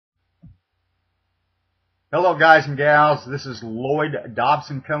Hello guys and gals, this is Lloyd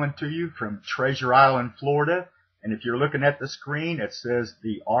Dobson coming to you from Treasure Island, Florida. And if you're looking at the screen, it says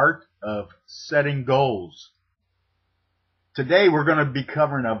The Art of Setting Goals. Today we're going to be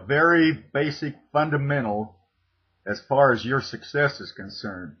covering a very basic fundamental as far as your success is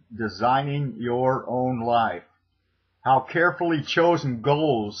concerned, designing your own life. How carefully chosen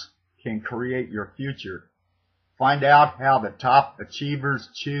goals can create your future. Find out how the top achievers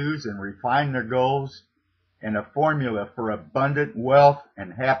choose and refine their goals, and a formula for abundant wealth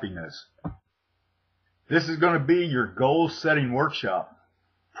and happiness. This is going to be your goal-setting workshop.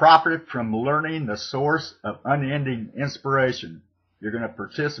 Profit from learning the source of unending inspiration. You're going to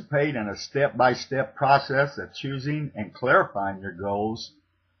participate in a step-by-step process of choosing and clarifying your goals.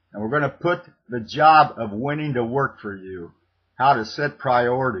 And we're going to put the job of winning to work for you. How to set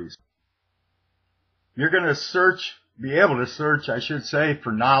priorities. You're going to be able to search,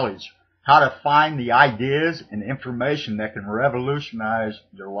 for knowledge. How to find the ideas and information that can revolutionize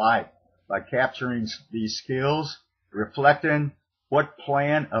your life by capturing these skills, reflecting what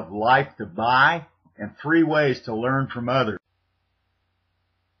plan of life to buy, and 3 ways to learn from others.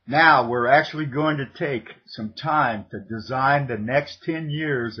 Now we're actually going to take some time to design the next 10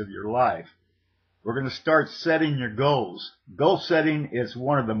 years of your life. We're going to start setting your goals. Goal setting is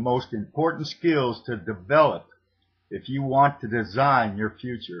one of the most important skills to develop if you want to design your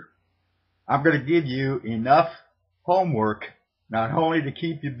future. I'm going to give you enough homework not only to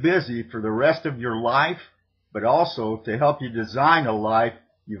keep you busy for the rest of your life, but also to help you design a life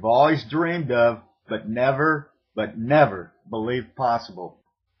you've always dreamed of, but never believed possible.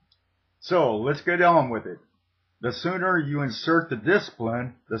 So let's get on with it. The sooner you insert the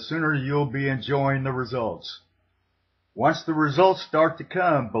discipline, the sooner you'll be enjoying the results. Once the results start to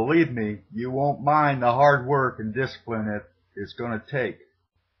come, believe me, you won't mind the hard work and discipline it's going to take.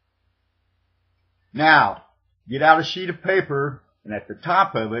 Now, get out a sheet of paper, and at the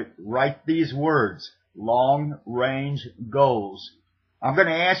top of it, write these words, long-range goals. I'm going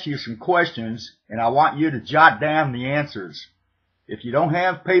to ask you some questions, and I want you to jot down the answers. If you don't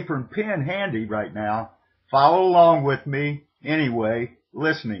have paper and pen handy right now, follow along with me anyway,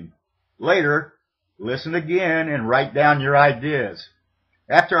 listening. Later, listen again and write down your ideas.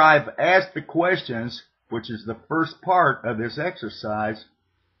 After I've asked the questions, which is the first part of this exercise,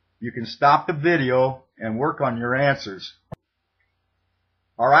 you can stop the video and work on your answers.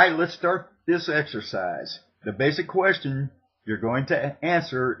 Alright, let's start this exercise. The basic question you're going to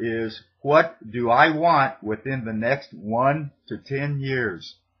answer is, what do I want within the next 1 to 10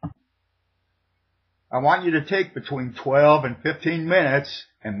 years? I want you to take between 12 and 15 minutes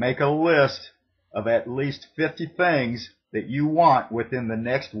and make a list of at least 50 things that you want within the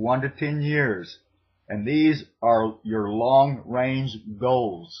next 1 to 10 years. And these are your long-range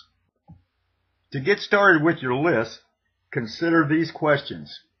goals. To get started with your list, consider these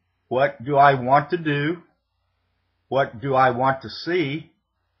questions. What do I want to do? What do I want to see?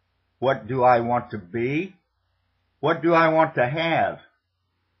 What do I want to be? What do I want to have?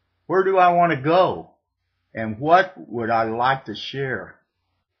 Where do I want to go? And what would I like to share?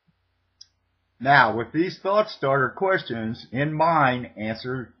 Now, with these thought starter questions in mind,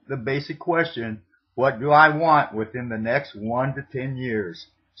 answer the basic question, what do I want within the next 1 to 10 years?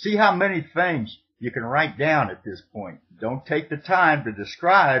 See how many things you can write down at this point. Don't take the time to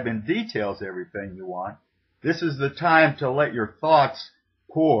describe in details everything you want. This is the time to let your thoughts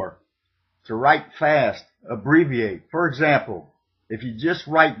pour, to write fast, abbreviate. For example, if you just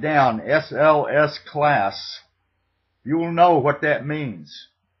write down SLS class, you will know what that means.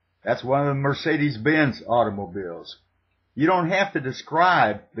 That's one of the Mercedes-Benz automobiles. You don't have to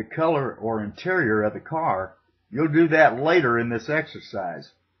describe the color or interior of the car. You'll do that later in this exercise.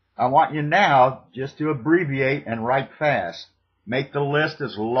 I want you now just to abbreviate and write fast. Make the list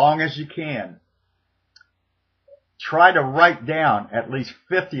as long as you can. Try to write down at least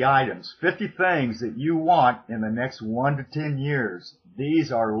 50 items, 50 things that you want in the next 1 to 10 years.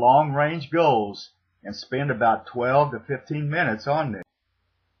 These are long-range goals, and spend about 12 to 15 minutes on them.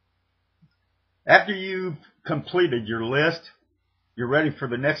 After you've completed your list, you're ready for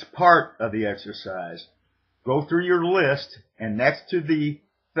the next part of the exercise. Go through your list, and next to the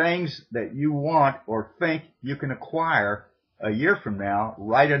things that you want or think you can acquire a year from now,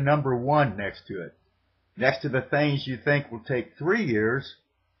 write a number 1 next to it. Next to the things you think will take 3 years,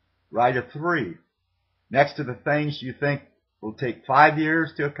 write a 3. Next to the things you think will take 5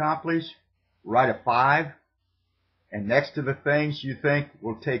 years to accomplish, write a 5. And next to the things you think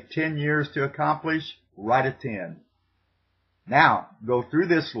will take 10 years to accomplish, write a 10. Now, go through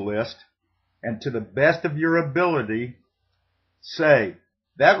this list and to the best of your ability, say,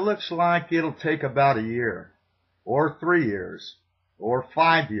 That looks like it'll take about a year, or 3 years, or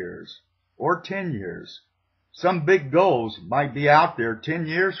 5 years, or 10 years. Some big goals might be out there 10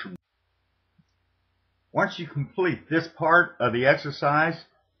 years from now. Once you complete this part of the exercise,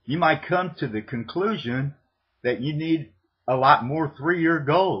 you might come to the conclusion that you need a lot more 3-year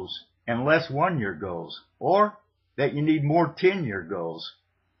goals and less 1-year goals, or that you need more 10-year goals.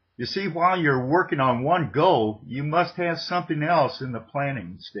 You see, while you're working on one goal, you must have something else in the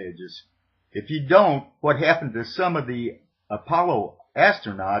planning stages. If you don't, what happened to some of the Apollo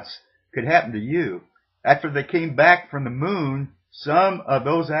astronauts could happen to you. After they came back from the moon, some of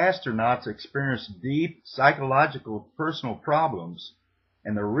those astronauts experienced deep psychological personal problems.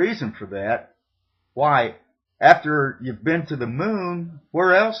 And the reason for that, why, after you've been to the moon,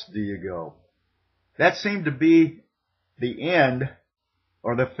 where else do you go? That seemed to be the end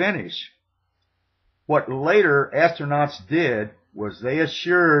or the finish. What later astronauts did was they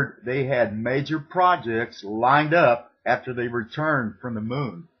assured they had major projects lined up after they returned from the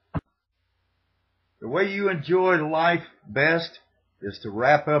moon. The way you enjoy life best is to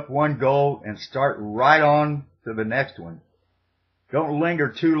wrap up one goal and start right on to the next one. Don't linger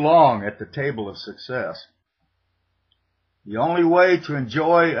too long at the table of success. The only way to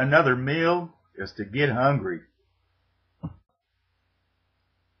enjoy another meal is to get hungry.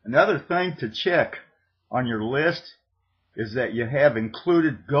 Another thing to check on your list is that you have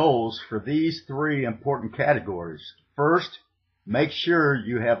included goals for these 3 important categories. First, make sure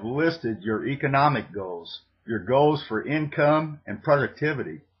you have listed your economic goals, your goals for income and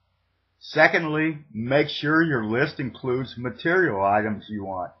productivity. Secondly, make sure your list includes material items you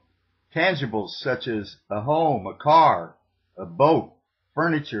want, tangibles such as a home, a car, a boat,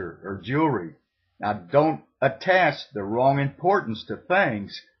 furniture, or jewelry. Now, don't attach the wrong importance to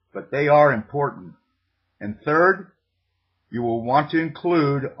things, but they are important. And third, you will want to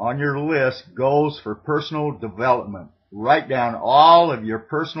include on your list goals for personal development. Write down all of your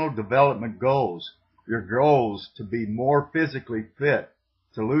personal development goals. Your goals to be more physically fit,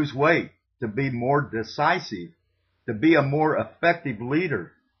 to lose weight, to be more decisive, to be a more effective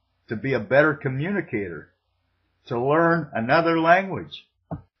leader, to be a better communicator, to learn another language.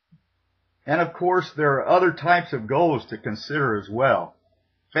 And of course, there are other types of goals to consider as well.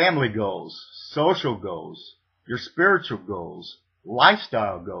 Family goals, social goals, your spiritual goals,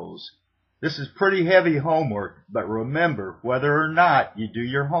 lifestyle goals. This is pretty heavy homework, but remember, whether or not you do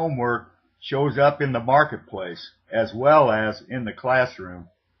your homework shows up in the marketplace as well as in the classroom.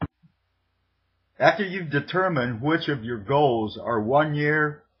 After you've determined which of your goals are 1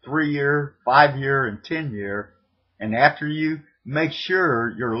 year, 3 year, 5 year, and 10 year, and after you make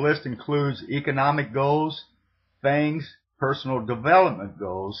sure your list includes economic goals, things, personal development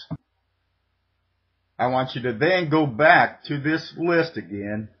goals, I want you to then go back to this list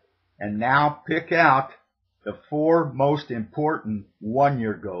again and now pick out the 4 most important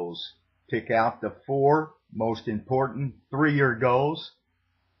 1-year goals. Pick out the 4 most important 3-year goals.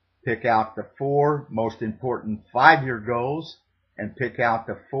 Pick out the 4 most important 5-year goals. And pick out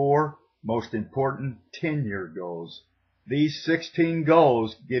the 4 most important 10-year goals. These 16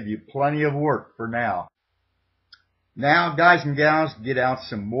 goals give you plenty of work for now. Now, guys and gals, get out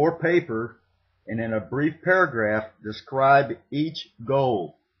some more paper and in a brief paragraph describe each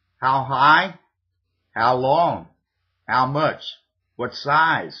goal. How high? How long? How much? What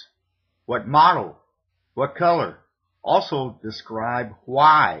size? What model? What color? Also describe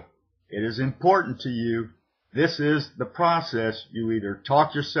why it is important to you. This is the process. You either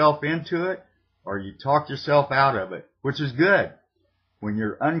talk yourself into it or you talk yourself out of it, which is good. When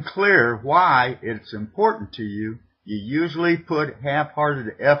you're unclear why it's important to you, you usually put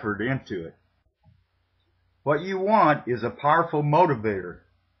half-hearted effort into it. What you want is a powerful motivator,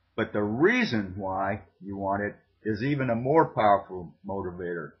 but the reason why you want it is even a more powerful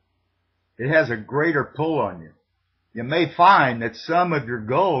motivator. It has a greater pull on you. You may find that some of your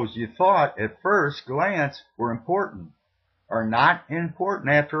goals you thought at first glance were important are not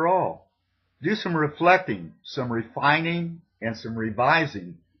important after all. Do some reflecting, some refining, and some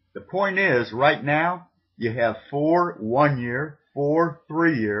revising. The point is, right now, you have 4 1-year, 4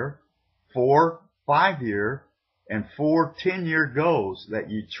 3-year, 4 5-year, and 4 10-year goals that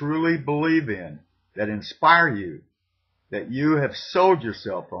you truly believe in, that inspire you, that you have sold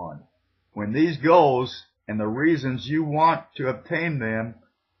yourself on. When these goals and the reasons you want to obtain them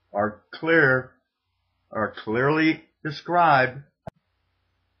are clearly described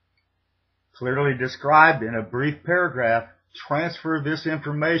in a brief paragraph, transfer this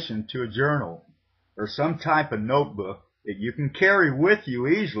information to a journal or some type of notebook that you can carry with you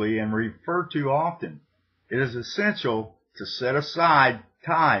easily and refer to often. It is essential to set aside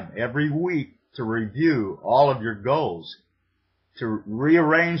time every week to review all of your goals, to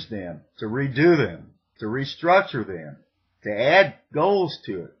rearrange them, to redo them, to restructure them, to add goals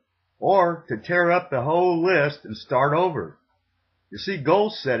to it, or to tear up the whole list and start over. You see, goal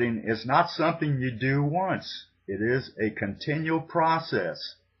setting is not something you do once. It is a continual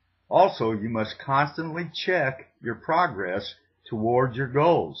process. Also, you must constantly check your progress towards your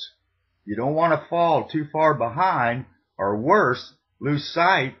goals. You don't want to fall too far behind, or worse, lose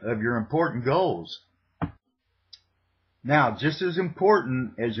sight of your important goals. Now, just as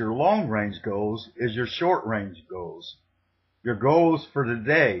important as your long-range goals is your short-range goals. Your goals for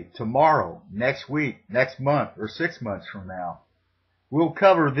today, tomorrow, next week, next month, or 6 months from now. We'll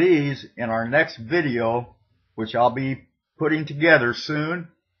cover these in our next video, which I'll be putting together soon.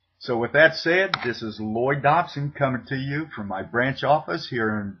 So with that said, this is Lloyd Dobson coming to you from my branch office here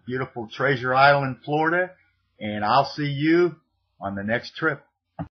in beautiful Treasure Island, Florida, and I'll see you on the next trip.